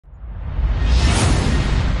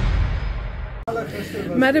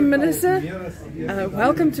Madam Minister,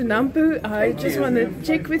 welcome to Nampo. I just want to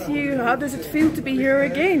check with you, how does it feel to be here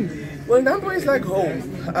again? Well, Nampo is like home.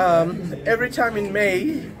 Every time in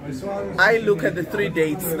May, I look at the 3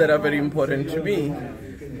 dates that are very important to me.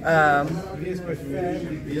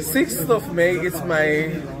 6th of May is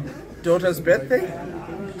my daughter's birthday.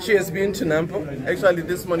 She has been to Nampo. Actually,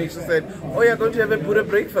 this morning she said, "Oh, you're going to have a Buddha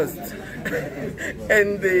breakfast."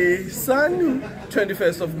 And the son,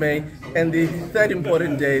 21st of May, and the third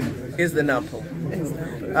important day is the Nampo.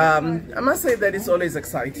 I must say that it's always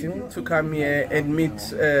exciting to come here and meet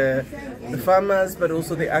the farmers, but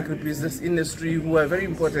also the agribusiness industry, who are very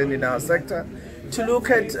important in our sector, to look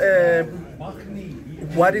at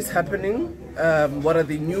what is happening, what are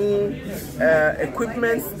the new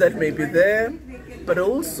equipments that may be there, but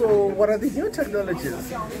also what are the new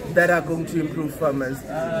technologies that are going to improve farmers,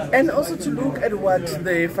 and also to look at what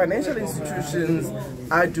the financial institutions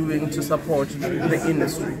are doing to support the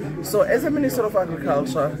industry. So as a Minister of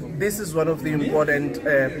Agriculture, this is one of the important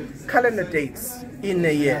calendar dates in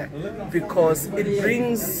a year, because it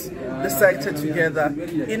brings the sector together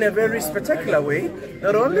in a very spectacular way.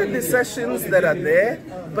 Not only the sessions that are there,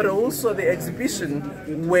 but also the exhibition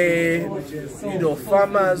where, you know,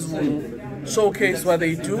 farmers will showcase what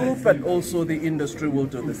they do, but also the industry will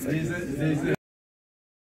do the same.